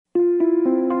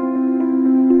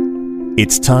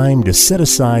It's time to set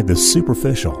aside the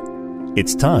superficial.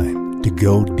 It's time to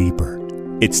go deeper.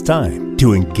 It's time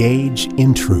to engage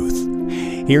in truth.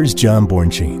 Here's John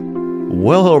Bornschein.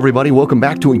 Well, hello, everybody. Welcome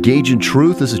back to Engage in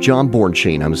Truth. This is John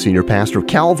Bornschein. I'm a senior pastor of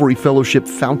Calvary Fellowship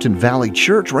Fountain Valley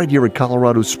Church right here in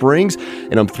Colorado Springs,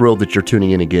 and I'm thrilled that you're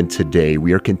tuning in again today.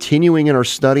 We are continuing in our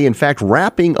study, in fact,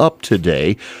 wrapping up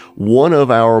today one of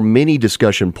our many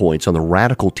discussion points on the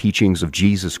radical teachings of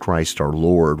Jesus Christ our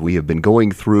Lord. We have been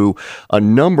going through a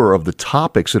number of the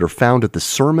topics that are found at the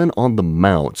Sermon on the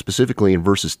Mount, specifically in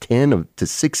verses 10 to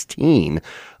 16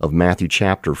 of Matthew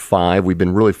chapter 5. We've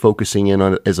been really focusing in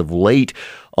on, as of late,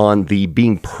 on the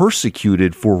being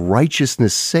persecuted for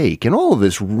righteousness' sake. And all of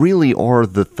this really are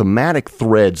the thematic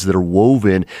threads that are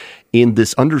woven in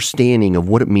this understanding of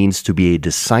what it means to be a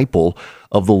disciple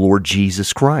of the Lord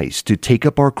Jesus Christ, to take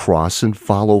up our cross and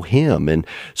follow Him. And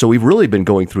so we've really been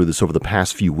going through this over the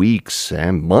past few weeks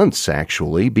and months,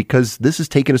 actually, because this has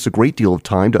taken us a great deal of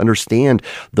time to understand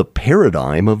the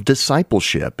paradigm of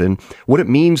discipleship and what it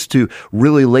means to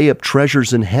really lay up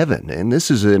treasures in heaven. And this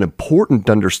is an important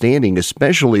understanding,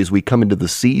 especially as we come into the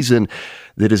season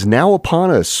that is now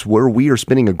upon us, where we are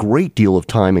spending a great deal of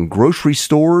time in grocery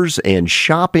stores and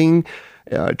shopping,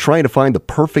 trying to find the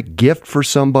perfect gift for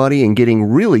somebody and getting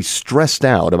really stressed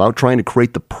out about trying to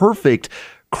create the perfect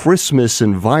Christmas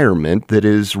environment that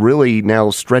is really now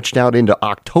stretched out into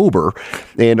October,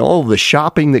 and all of the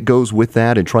shopping that goes with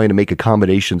that, and trying to make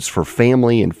accommodations for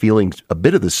family and feeling a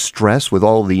bit of the stress with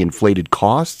all of the inflated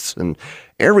costs and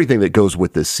everything that goes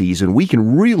with this season. We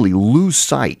can really lose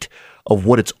sight of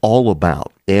what it's all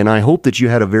about. And I hope that you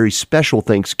had a very special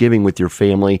Thanksgiving with your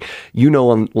family. You know,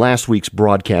 on last week's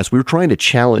broadcast, we were trying to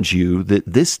challenge you that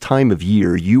this time of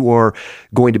year, you are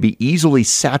going to be easily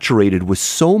saturated with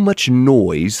so much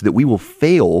noise that we will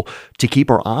fail to keep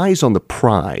our eyes on the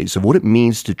prize of what it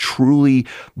means to truly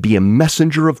be a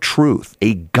messenger of truth,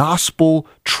 a gospel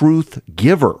truth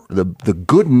giver, the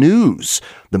good news,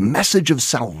 the message of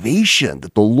salvation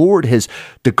that the Lord has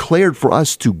declared for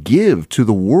us to give to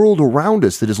the world around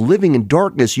us that is living in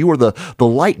darkness. You are the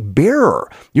light bearer.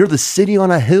 You're the city on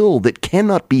a hill that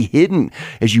cannot be hidden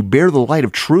as you bear the light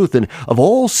of truth. And of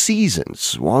all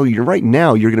seasons, while you're right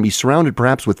now, you're going to be surrounded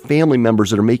perhaps with family members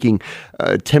that are making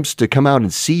attempts to come out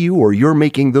and see you, or you're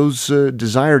making those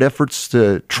desired efforts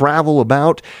to travel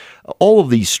about. All of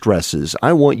these stresses,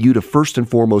 I want you to first and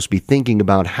foremost be thinking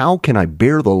about, how can I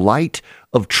bear the light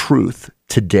of truth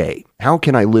today? How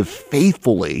can I live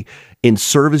faithfully in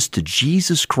service to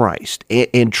Jesus Christ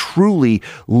and truly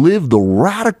live the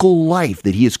radical life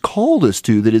that He has called us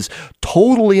to, that is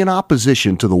totally in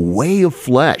opposition to the way of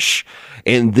flesh?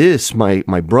 And this, my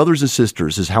brothers and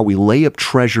sisters, is how we lay up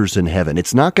treasures in heaven.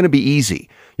 It's not going to be easy.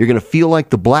 You're going to feel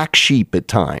like the black sheep at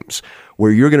times,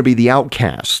 where you're going to be the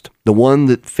outcast, the one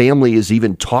that family is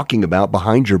even talking about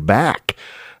behind your back,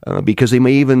 because they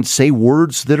may even say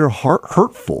words that are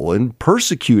hurtful and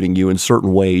persecuting you in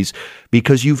certain ways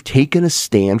because you've taken a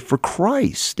stand for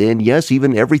Christ. And yes,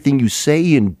 even everything you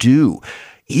say and do,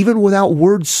 even without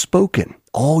words spoken,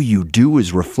 all you do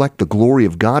is reflect the glory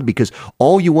of God, because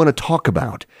all you want to talk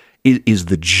about is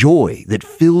the joy that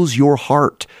fills your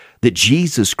heart, that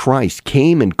Jesus Christ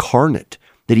came incarnate,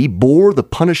 that He bore the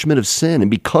punishment of sin, and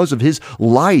because of His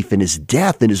life and His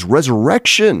death and His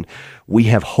resurrection, we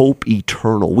have hope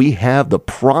eternal. We have the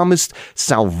promised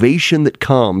salvation that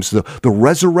comes, the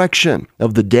resurrection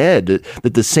of the dead,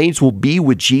 that the saints will be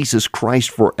with Jesus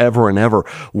Christ forever and ever.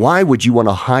 Why would you want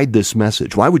to hide this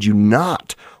message? Why would you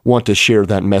not want to share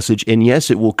that message? And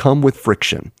yes, it will come with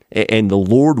friction, and the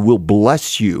Lord will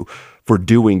bless you for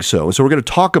doing so. So we're going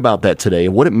to talk about that today,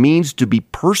 and what it means to be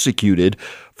persecuted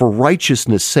for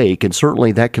righteousness' sake. And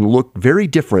certainly that can look very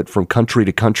different from country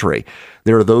to country.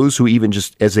 There are those who, even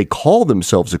just as they call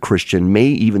themselves a Christian, may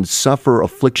even suffer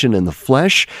affliction in the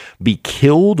flesh, be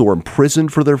killed or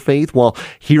imprisoned for their faith, while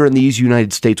here in these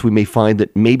United States, we may find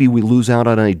that maybe we lose out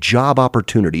on a job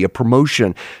opportunity, a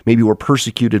promotion. Maybe we're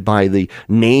persecuted by the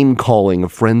name-calling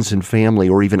of friends and family,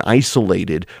 or even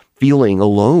isolated, feeling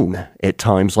alone at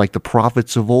times like the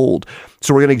prophets of old.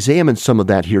 So we're going to examine some of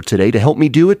that here today. To help me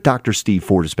do it, Dr. Steve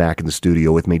Ford is back in the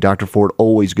studio with me. Dr. Ford,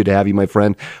 always good to have you, my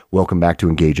friend. Welcome back to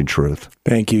Engage in Truth.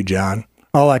 Thank you, John.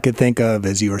 All I could think of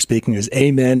as you were speaking is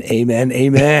amen, amen,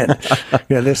 amen.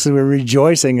 We're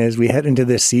rejoicing as we head into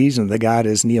this season that God,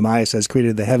 as Nehemiah says,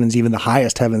 created the heavens, even the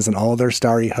highest heavens and all their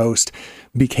starry host,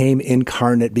 became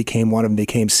incarnate, became one of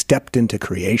them, stepped into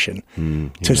creation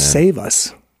to save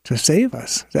us, to save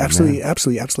us. It's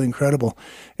absolutely incredible.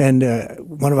 And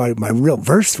one of my real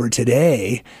verse for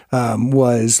today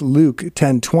was Luke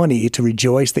 10:20, to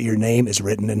rejoice that your name is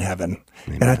written in heaven.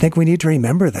 Amen. And I think we need to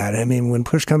remember that. I mean, when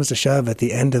push comes to shove at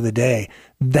the end of the day,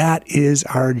 that is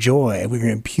our joy. We're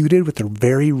imputed with the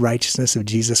very righteousness of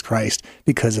Jesus Christ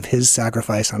because of his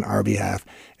sacrifice on our behalf.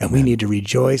 And we need to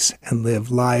rejoice and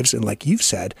live lives, and like you've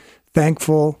said,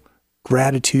 thankful,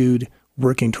 gratitude,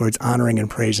 working towards honoring and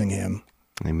praising him.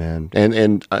 Amen.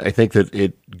 And I think that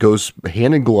it goes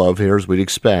hand in glove here, as we'd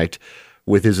expect,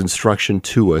 with his instruction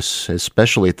to us,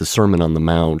 especially at the Sermon on the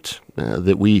Mount,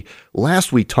 that we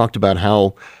last week talked about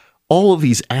how all of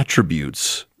these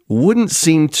attributes wouldn't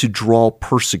seem to draw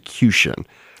persecution.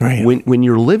 Right. When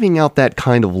you're living out that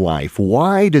kind of life,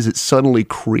 why does it suddenly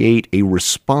create a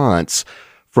response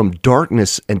from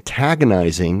darkness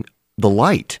antagonizing the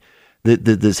light?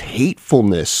 This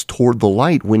hatefulness toward the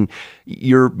light when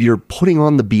you're putting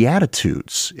on the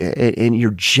Beatitudes and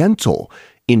you're gentle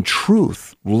in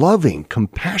truth, loving,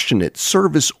 compassionate,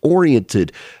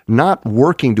 service-oriented, not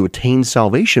working to attain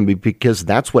salvation, because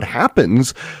that's what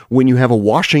happens when you have a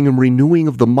washing and renewing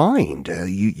of the mind.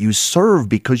 You serve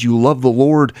because you love the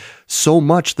Lord so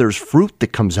much. There's fruit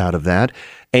that comes out of that.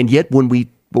 And yet what we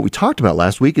talked about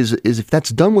last week is if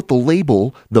that's done with the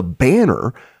label, the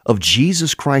banner of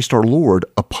Jesus Christ our Lord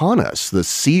upon us, the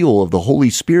seal of the Holy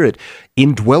Spirit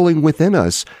indwelling within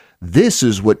us, this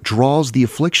is what draws the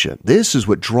affliction. This is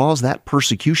what draws that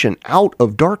persecution out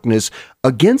of darkness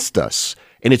against us.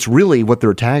 And it's really what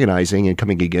they're antagonizing and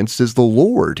coming against is the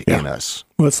Lord in us.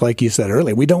 Well, it's like you said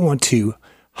earlier, we don't want to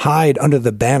hide under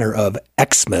the banner of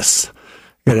Xmas.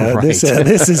 Right.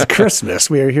 This is Christmas.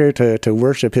 We are here to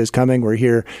worship his coming. We're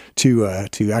here to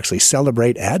actually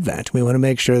celebrate Advent. We want to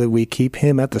make sure that we keep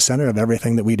him at the center of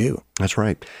everything that we do. That's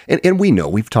right. And we know,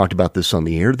 we've talked about this on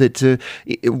the air, that,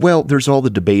 there's all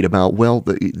the debate about,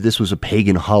 this was a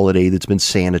pagan holiday that's been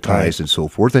sanitized and so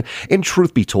forth. And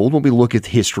truth be told, when we look at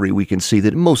history, we can see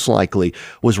that it most likely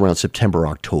was around September,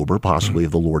 October, possibly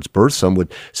of the Lord's birth. Some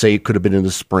would say it could have been in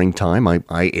the springtime.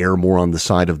 I err more on the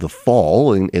side of the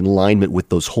fall in alignment with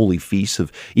those holy feasts of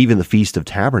even the Feast of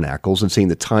Tabernacles, and seeing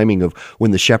the timing of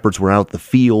when the shepherds were out in the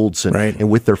fields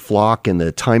and with their flock, and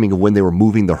the timing of when they were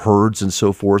moving the herds and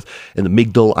so forth, and the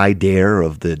Migdal Eder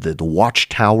of the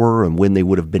watchtower and when they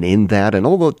would have been in that, and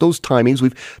all those timings.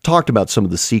 We've talked about some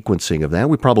of the sequencing of that.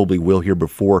 We probably will here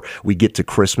before we get to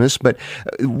Christmas. But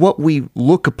what we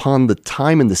look upon the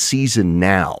time and the season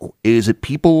now is that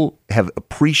people have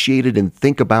appreciated and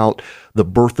think about the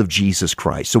birth of Jesus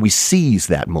Christ. So we seize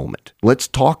that moment. Let's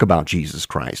talk about Jesus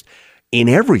Christ in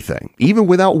everything, even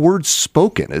without words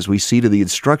spoken, as we see to the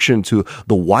instruction to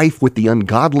the wife with the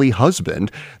ungodly husband,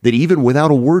 that even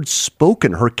without a word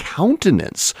spoken, her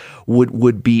countenance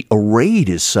would be arrayed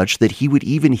as such that he would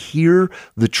even hear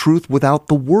the truth without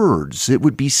the words. It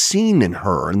would be seen in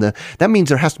her. And that means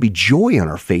there has to be joy on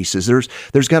our faces.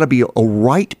 There's got to be a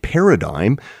right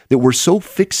paradigm that we're so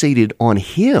fixated on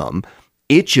him,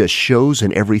 it just shows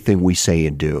in everything we say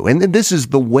and do. And this is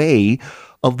the way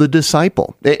of the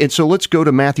disciple. And so let's go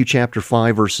to Matthew chapter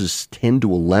 5, verses 10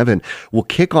 to 11. We'll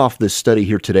kick off this study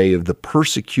here today of the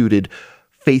persecuted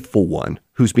faithful one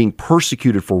who's being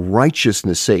persecuted for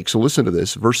righteousness' sake. So listen to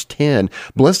this, verse 10,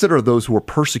 "Blessed are those who are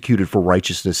persecuted for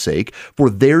righteousness' sake, for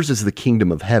theirs is the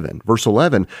kingdom of heaven." Verse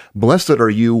 11, "Blessed are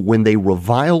you when they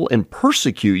revile and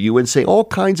persecute you and say all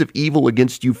kinds of evil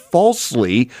against you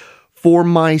falsely for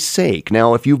my sake."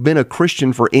 Now, if you've been a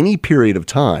Christian for any period of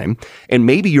time, and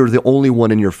maybe you're the only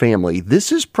one in your family,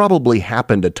 this has probably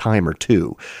happened a time or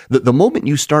two. The moment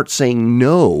you start saying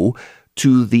no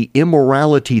to the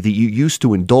immorality that you used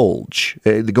to indulge,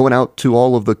 going out to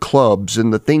all of the clubs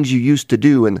and the things you used to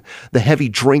do and the heavy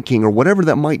drinking or whatever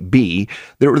that might be,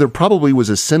 there probably was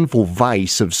a sinful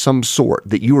vice of some sort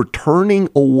that you were turning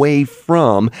away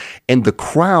from, and the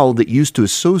crowd that used to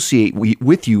associate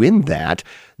with you in that,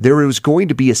 there is going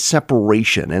to be a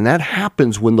separation, and that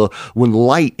happens when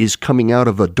light is coming out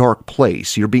of a dark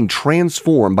place. You're being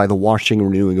transformed by the washing and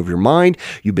renewing of your mind.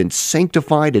 You've been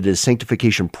sanctified. It is a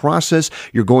sanctification process.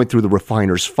 You're going through the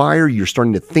refiner's fire. You're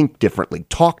starting to think differently,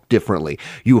 talk differently.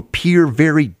 You appear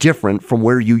very different from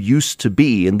where you used to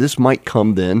be, and this might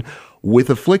come then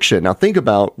with affliction. Now think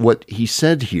about what he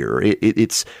said here.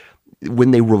 It's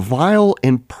when they revile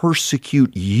and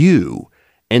persecute you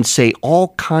and say all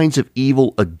kinds of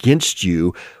evil against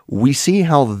you, we see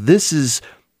how this is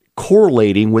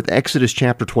correlating with Exodus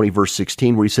chapter 20, verse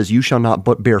 16, where he says, "You shall not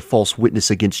but bear false witness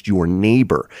against your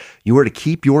neighbor." You are to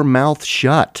keep your mouth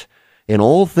shut in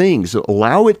all things.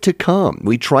 Allow it to come.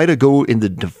 We try to go in the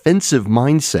defensive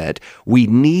mindset. We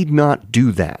need not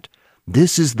do that.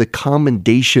 This is the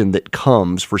commendation that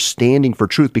comes for standing for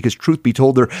truth, because truth be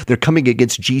told, they're coming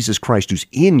against Jesus Christ who's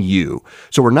in you.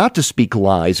 So we're not to speak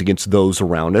lies against those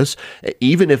around us.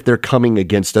 Even if they're coming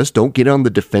against us, don't get on the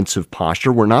defensive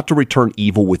posture. We're not to return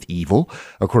evil with evil,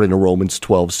 according to Romans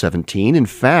 12:17. In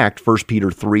fact, 1 Peter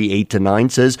 3:8-9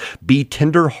 says, be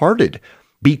tender-hearted,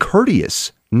 be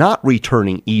courteous, not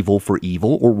returning evil for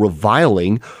evil or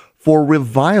reviling for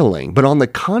reviling, but on the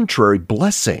contrary,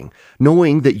 blessing,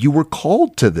 knowing that you were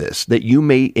called to this, that you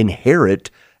may inherit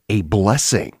a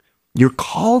blessing. You're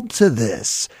called to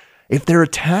this. If they're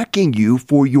attacking you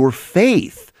for your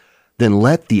faith, then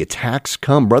let the attacks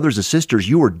come. Brothers and sisters,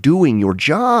 you are doing your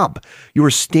job. You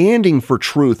are standing for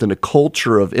truth in a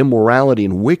culture of immorality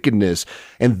and wickedness,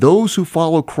 and those who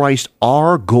follow Christ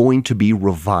are going to be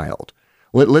reviled.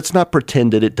 Let's not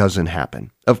pretend that it doesn't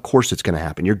happen. Of course it's going to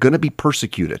happen. You're going to be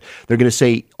persecuted. They're going to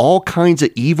say all kinds of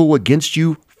evil against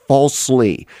you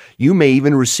falsely. You may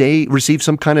even receive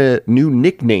some kind of new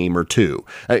nickname or two,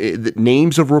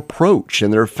 names of reproach,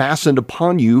 and they're fastened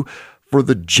upon you for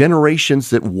the generations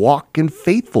that walk in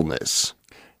faithfulness.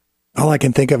 All I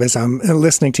can think of is I'm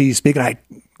listening to you speak, and I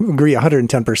agree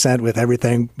 110% with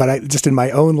everything, but just in my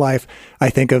own life, I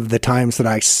think of the times that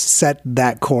I set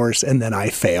that course and then I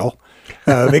fail.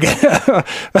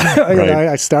 I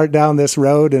start down this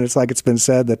road, and it's like it's been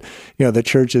said that the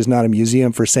church is not a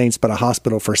museum for saints but a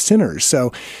hospital for sinners.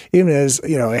 So even as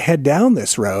I head down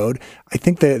this road, I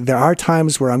think that there are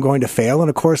times where I'm going to fail. And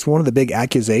of course, one of the big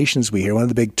accusations we hear, one of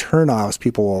the big turnoffs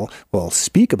people will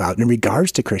speak about in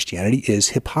regards to Christianity is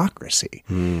hypocrisy.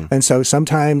 And so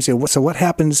sometimes, so what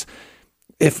happens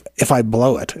if I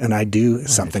blow it and I do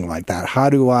something like that? How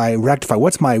do I rectify?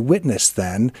 What's my witness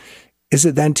then? Is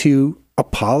it then to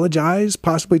apologize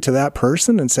possibly to that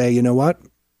person and say, you know what,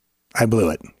 I blew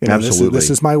it. Absolutely. This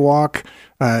is my walk.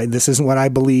 This isn't what I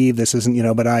believe. This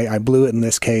isn't, but I blew it in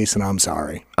this case, and I'm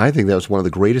sorry. I think that was one of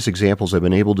the greatest examples I've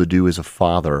been able to do as a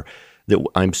father, that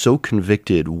I'm so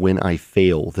convicted when I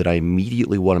fail that I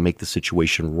immediately want to make the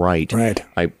situation right.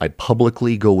 I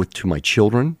publicly go to my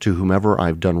children, to whomever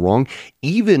I've done wrong,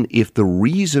 even if the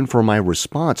reason for my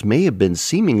response may have been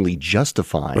seemingly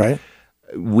justified. Right.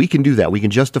 We can do that. We can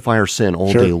justify our sin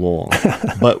all day long.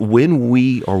 But when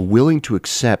we are willing to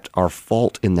accept our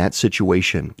fault in that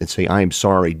situation and say, I am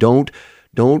sorry, don't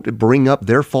bring up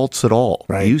their faults at all.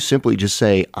 Right. You simply just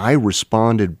say, I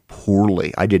responded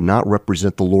poorly. I did not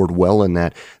represent the Lord well in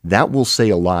that. That will say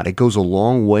a lot. It goes a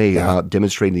long way about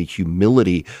demonstrating the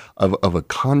humility of a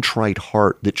contrite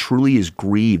heart that truly is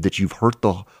grieved, that you've hurt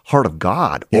the heart of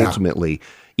God ultimately.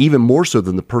 Even more so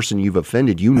than the person you've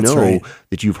offended,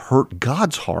 that you've hurt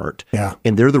God's heart,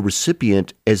 and they're the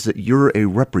recipient, as that you're a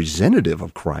representative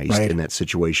of Christ in that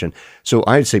situation. So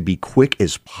I'd say be quick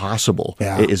as possible.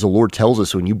 As the Lord tells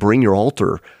us, when you bring your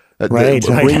altar,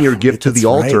 bring your gift to the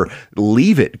altar,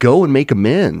 leave it, go and make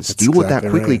amends. Deal with that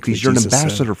quickly, because you're an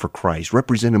ambassador for Christ.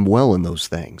 Represent him well in those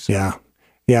things.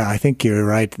 Yeah, I think you're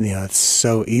right. It's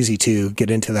so easy to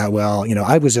get into that. Well,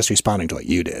 I was just responding to what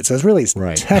you did. So it's really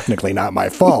technically not my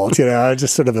fault. I'm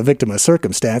just sort of a victim of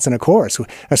circumstance. And of course,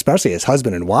 especially as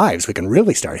husband and wives, we can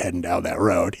really start heading down that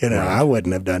road. I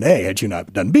wouldn't have done A had you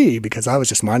not done B, because I was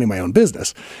just minding my own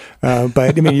business.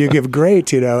 But you give great,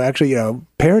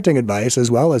 parenting advice as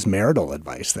well as marital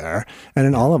advice there, and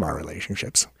in all of our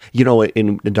relationships.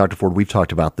 In Dr. Ford, we've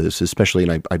talked about this, especially,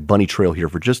 and I bunny trail here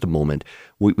for just a moment.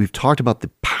 We've talked about the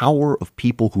power of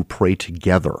people who pray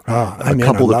together. A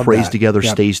couple that prays together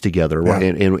stays together,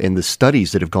 and the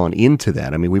studies that have gone into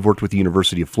that. We've worked with the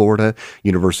University of Florida,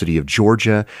 University of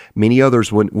Georgia, many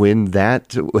others. When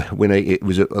it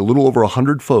was a little over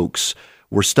 100 folks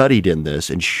were studied in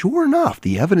this, and sure enough,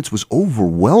 the evidence was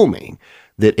overwhelming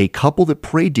that a couple that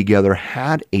prayed together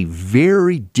had a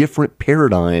very different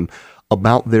paradigm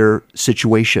about their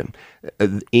situation.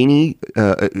 Any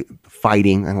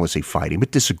fighting, I don't want to say fighting,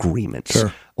 but disagreements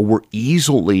were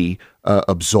easily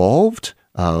absolved,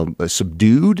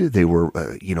 subdued. They were,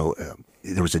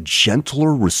 there was a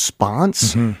gentler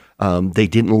response. They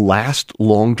didn't last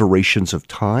long durations of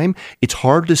time. It's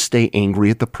hard to stay angry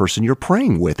at the person you're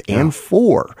praying with and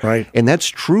for. And that's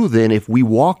true then if we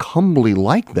walk humbly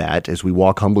like that, as we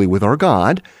walk humbly with our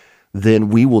God, then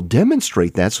we will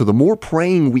demonstrate that. So the more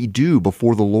praying we do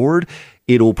before the Lord,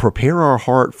 it'll prepare our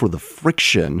heart for the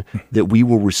friction that we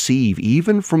will receive,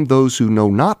 even from those who know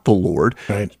not the Lord,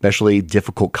 especially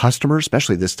difficult customers,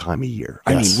 especially this time of year.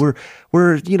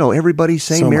 We're everybody's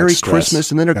saying Merry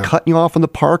Christmas, and then they're cutting you off in the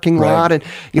parking lot and,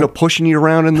 pushing you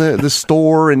around in the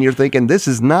store, and you're thinking, this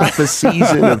is not the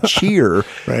season of cheer.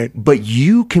 But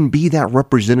you can be that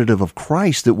representative of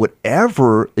Christ, that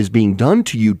whatever is being done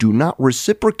to you, do not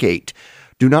reciprocate.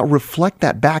 do not reflect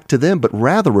that back to them, but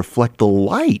rather reflect the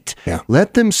light. Yeah.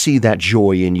 Let them see that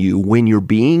joy in you when you're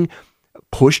being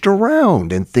pushed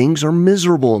around and things are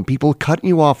miserable and people cutting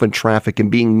you off in traffic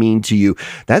and being mean to you.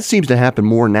 That seems to happen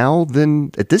more now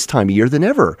than at this time of year than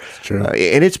ever. True.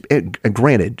 And it's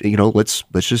granted, let's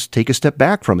just take a step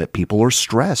back from it. People are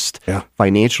stressed. Yeah.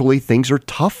 Financially, things are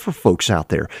tough for folks out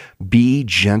there. Be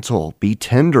gentle, be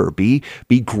tender, be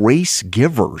grace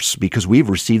givers, because we've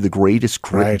received the greatest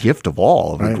gift of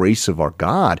all, the grace of our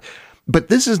God. But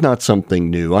this is not something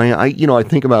new. I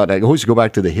think about, I always go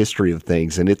back to the history of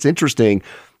things, and it's interesting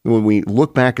when we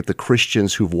look back at the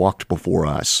Christians who've walked before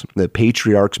us, the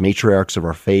patriarchs, matriarchs of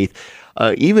our faith,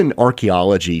 even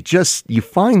archaeology, you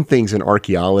find things in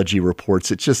archaeology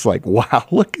reports. It's just like, wow,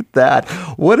 look at that.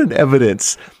 What an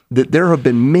evidence that there have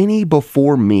been many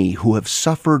before me who have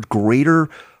suffered greater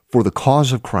for the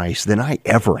cause of Christ than I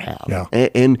ever have. Yeah.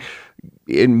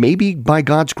 And maybe by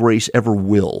God's grace ever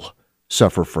will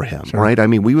suffer for him, Sure. right? I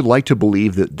mean, we would like to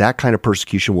believe that kind of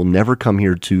persecution will never come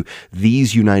here to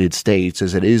these United States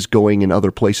as it is going in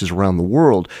other places around the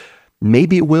world.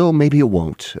 Maybe it will, maybe it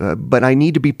won't. But I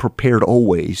need to be prepared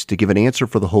always to give an answer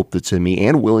for the hope that's in me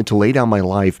and willing to lay down my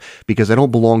life because I don't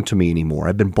belong to me anymore.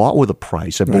 I've been bought with a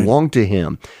price. I belong to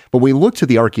him. But when we look to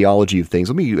the archaeology of things,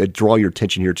 let me draw your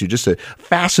attention here to just a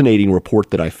fascinating report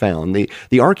that I found.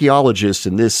 The archaeologists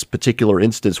in this particular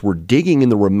instance were digging in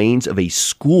the remains of a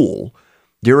school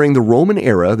during the Roman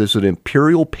era. This was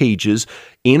imperial pages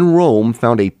in Rome,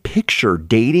 found a picture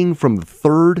dating from the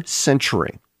 3rd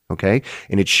century. Okay,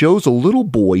 and it shows a little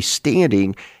boy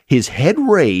standing, his head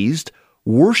raised,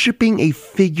 worshiping a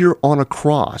figure on a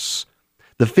cross,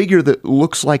 the figure that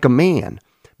looks like a man.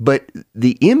 But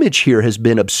the image here has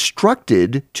been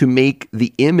obstructed to make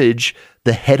the image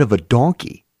the head of a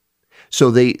donkey.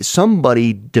 So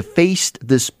somebody defaced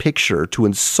this picture to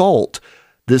insult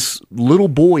this little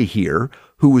boy here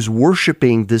who was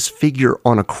worshiping this figure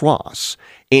on a cross.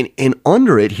 And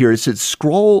under it here, it says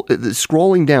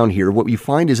scrolling down here, what you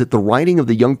find is that the writing of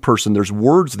the young person, there's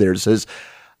words there. It says,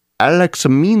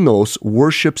 Alexamenos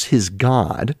worships his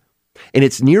God. And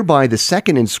it's nearby, the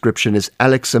second inscription is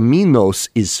Alexamenos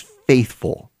is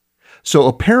faithful. So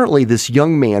apparently this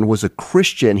young man was a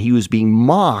Christian. He was being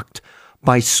mocked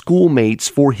by schoolmates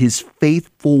for his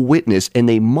faithful witness. And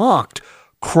they mocked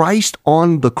Christ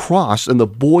on the cross, and the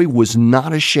boy was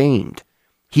not ashamed.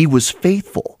 He was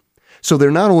faithful. So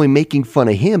they're not only making fun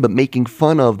of him, but making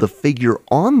fun of the figure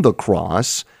on the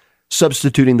cross,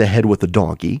 substituting the head with the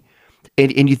donkey.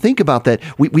 And you think about that,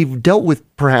 we've dealt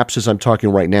with, perhaps as I'm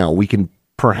talking right now, we can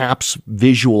perhaps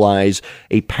visualize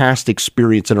a past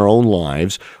experience in our own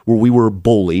lives where we were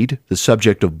bullied, the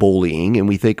subject of bullying, and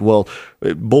we think, well,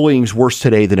 bullying's worse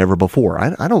today than ever before.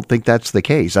 I don't think that's the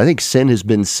case. I think sin has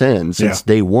been sin since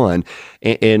day one,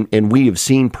 and we have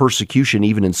seen persecution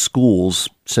even in schools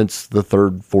since the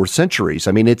 3rd, 4th centuries.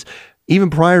 I mean, it's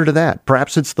even prior to that,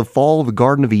 perhaps since the fall of the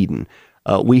Garden of Eden.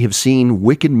 We have seen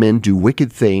wicked men do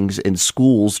wicked things, and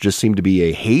schools just seem to be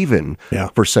a haven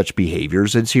for such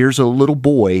behaviors. And so here's a little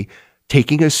boy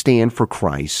taking a stand for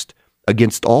Christ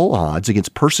against all odds,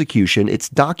 against persecution. It's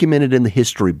documented in the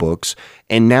history books.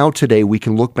 And now today we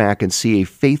can look back and see a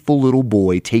faithful little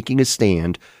boy taking a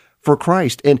stand for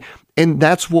Christ. And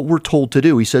that's what we're told to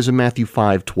do. He says in Matthew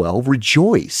 5:12,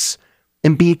 rejoice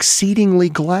and be exceedingly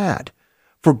glad.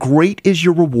 For great is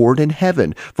your reward in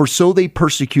heaven, for so they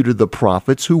persecuted the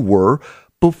prophets who were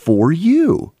before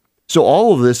you. So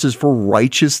all of this is for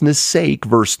righteousness' sake,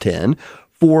 verse 10,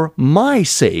 for my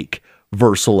sake,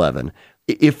 verse 11.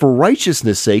 If for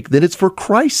righteousness' sake, then it's for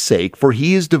Christ's sake, for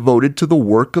he is devoted to the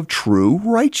work of true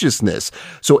righteousness.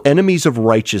 So enemies of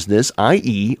righteousness,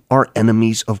 i.e., are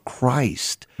enemies of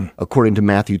Christ, according to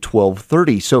Matthew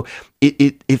 12:30. So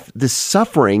if the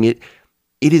suffering, it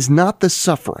is not the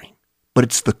suffering, but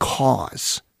it's the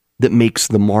cause that makes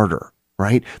the martyr,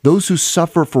 right? Those who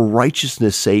suffer for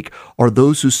righteousness' sake are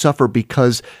those who suffer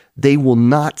because they will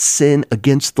not sin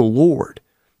against the Lord.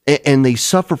 And they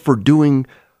suffer for doing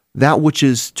that which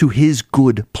is to his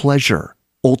good pleasure,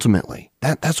 ultimately.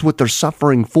 That's what they're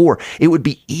suffering for. It would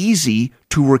be easy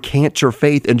to recant your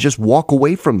faith and just walk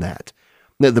away from that.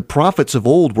 Now, the prophets of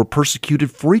old were persecuted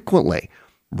frequently,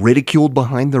 ridiculed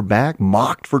behind their back,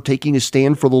 mocked for taking a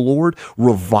stand for the Lord,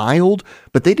 reviled,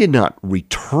 but they did not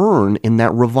return in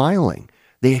that reviling.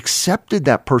 They accepted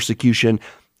that persecution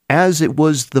as it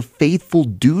was the faithful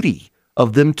duty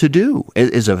of them to do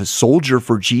as a soldier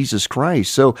for Jesus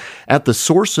Christ. So at the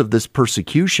source of this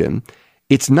persecution,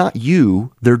 it's not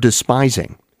you they're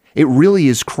despising. It really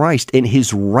is Christ and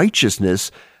his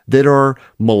righteousness that are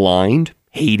maligned,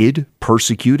 hated,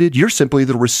 persecuted. You're simply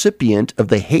the recipient of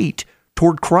the hate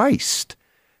toward Christ.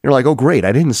 You're like, oh, great,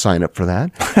 I didn't sign up for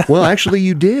that. Well, actually,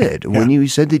 you did. When you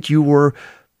said that you were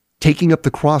taking up the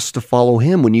cross to follow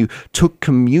him, when you took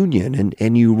communion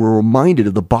and you were reminded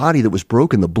of the body that was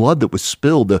broken, the blood that was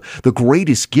spilled, the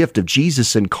greatest gift of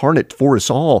Jesus incarnate for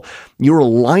us all, you're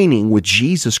aligning with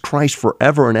Jesus Christ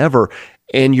forever and ever,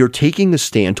 and you're taking a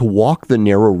stand to walk the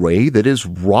narrow way that is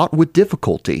wrought with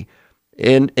difficulty.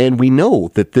 And we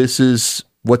know that this is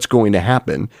what's going to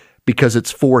happen because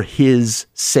it's for his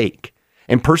sake.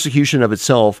 And persecution of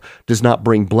itself does not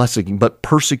bring blessing, but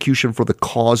persecution for the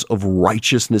cause of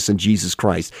righteousness in Jesus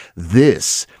Christ.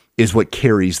 This is what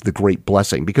carries the great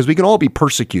blessing, because we can all be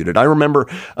persecuted. I remember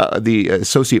the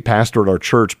associate pastor at our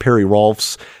church, Perry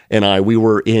Rolfs, and we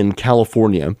were in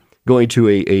California going to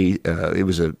it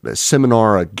was a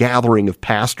seminar, a gathering of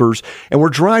pastors, and we're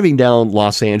driving down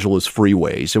Los Angeles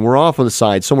freeways, and we're off on the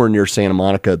side somewhere near Santa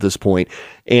Monica at this point.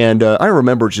 And I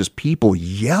remember just people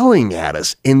yelling at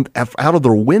us out of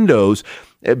their windows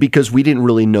because we didn't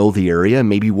really know the area and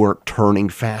maybe weren't turning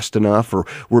fast enough or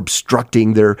were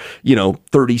obstructing their,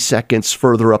 30 seconds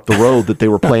further up the road that they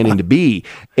were planning to be.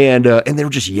 And they were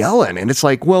just yelling. And it's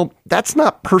like, well, that's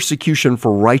not persecution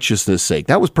for righteousness' sake.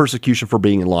 That was persecution for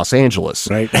being in Los Angeles.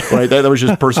 Right. That was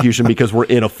just persecution because we're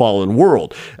in a fallen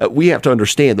world. We have to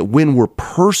understand that when we're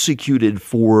persecuted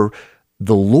for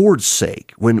the Lord's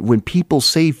sake, when people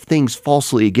say things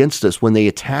falsely against us, when they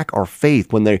attack our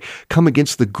faith, when they come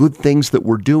against the good things that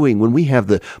we're doing, when we have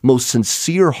the most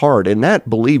sincere heart, and that,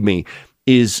 believe me,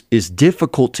 is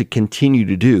difficult to continue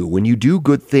to do. When you do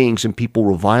good things and people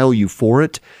revile you for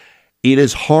it, it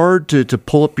is hard to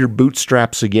pull up your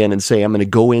bootstraps again and say, I'm going to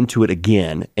go into it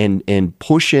again and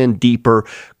push in deeper,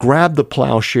 grab the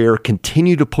plowshare,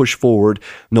 continue to push forward,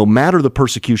 no matter the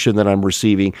persecution that I'm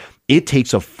receiving. It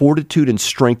takes a fortitude and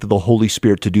strength of the Holy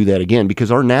Spirit to do that again,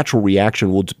 because our natural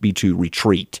reaction will be to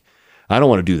retreat. I don't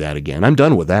want to do that again. I'm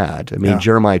done with that. I mean,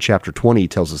 Jeremiah chapter 20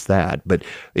 tells us that. But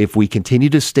if we continue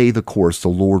to stay the course, the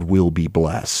Lord will be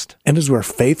blessed. And as we're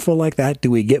faithful like that, do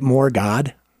we get more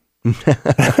God?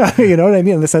 You know what I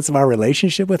mean? In the sense of our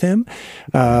relationship with him,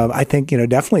 I think,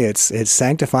 definitely it's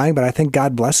sanctifying, but I think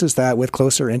God blesses that with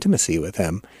closer intimacy with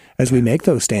him as we make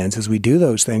those stands, as we do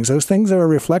those things. Those things are a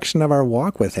reflection of our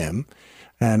walk with him.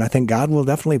 And I think God will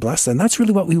definitely bless them. And that's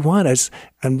really what we want. As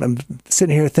I'm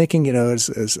sitting here thinking,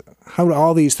 as how do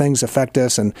all these things affect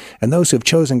us, and those who have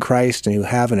chosen Christ and who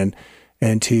haven't,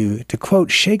 and to quote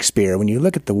Shakespeare, when you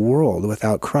look at the world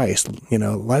without Christ,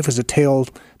 life is a tale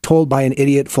told by an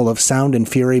idiot, full of sound and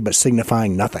fury, but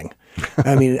signifying nothing.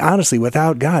 I mean, honestly,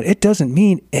 without God, it doesn't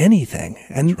mean anything.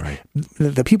 And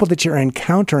the people that you're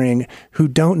encountering who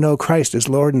don't know Christ as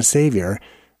Lord and Savior,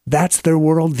 that's their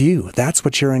worldview. That's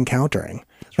what you're encountering.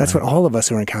 That's what all of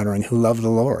us are encountering who love the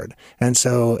Lord. And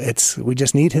so we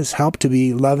just need his help to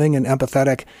be loving and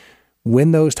empathetic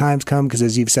when those times come, because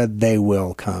as you've said, they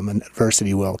will come and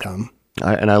adversity will come.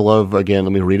 I love, again,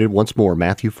 let me read it once more,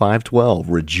 Matthew 5:12,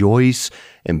 rejoice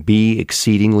and be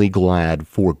exceedingly glad,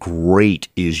 for great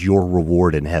is your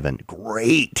reward in heaven.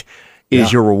 Great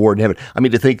is your reward in heaven. I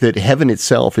mean, to think that heaven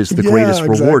itself is the greatest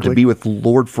reward, to be with the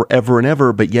Lord forever and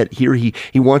ever, but yet here he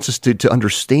wants us to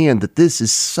understand that this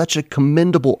is such a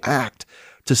commendable act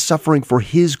to suffering for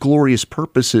his glorious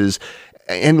purposes.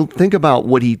 And think about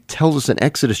what he tells us in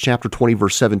Exodus chapter 20,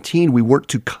 verse 17. We weren't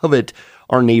to covet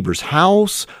our neighbor's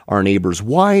house, our neighbor's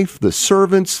wife, the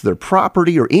servants, their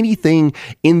property, or anything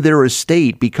in their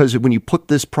estate, because when you put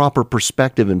this proper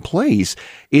perspective in place,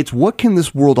 it's what can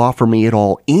this world offer me at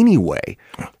all anyway?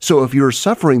 So if you're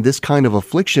suffering this kind of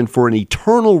affliction for an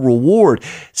eternal reward,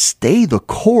 stay the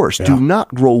course. Do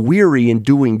not grow weary in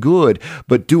doing good,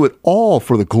 but do it all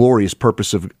for the glorious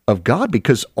purpose of God,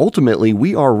 because ultimately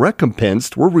we are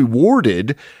recompensed, we're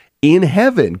rewarded in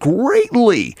heaven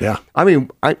greatly. Yeah. I mean,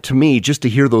 to me, just to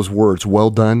hear those words, well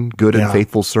done, good and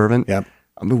faithful servant. Yep.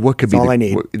 I mean, what could That's be all I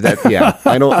need?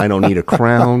 I don't need a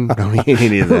crown. I don't need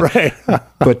any of that. Right.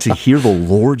 But to hear the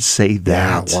Lord say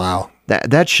that. Wow.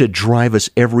 That should drive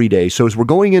us every day. So as we're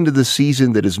going into the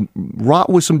season that is wrought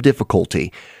with some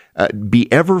difficulty,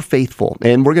 be ever faithful.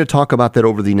 And we're going to talk about that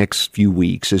over the next few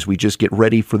weeks as we just get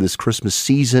ready for this Christmas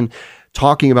season,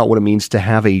 talking about what it means to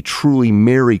have a truly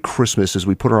Merry Christmas as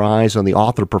we put our eyes on the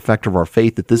author, perfecter of our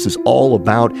faith, that this is all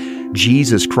about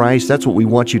Jesus Christ. That's what we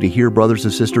want you to hear, brothers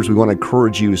and sisters. We want to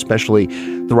encourage you, especially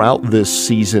throughout this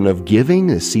season of giving,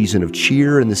 this season of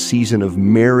cheer, and this season of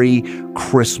Merry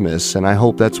Christmas. And I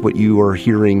hope that's what you are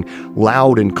hearing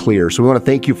loud and clear. So we want to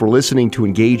thank you for listening to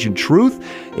Engage in Truth.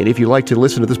 And if you'd like to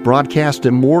listen to this broadcast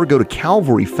and more, go to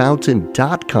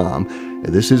calvaryfountain.com.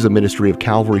 This is a ministry of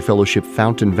Calvary Fellowship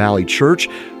Fountain Valley Church.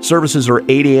 Services are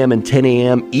 8 a.m. and 10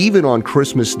 a.m., even on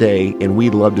Christmas Day, and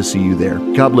we'd love to see you there.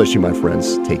 God bless you, my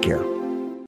friends. Take care.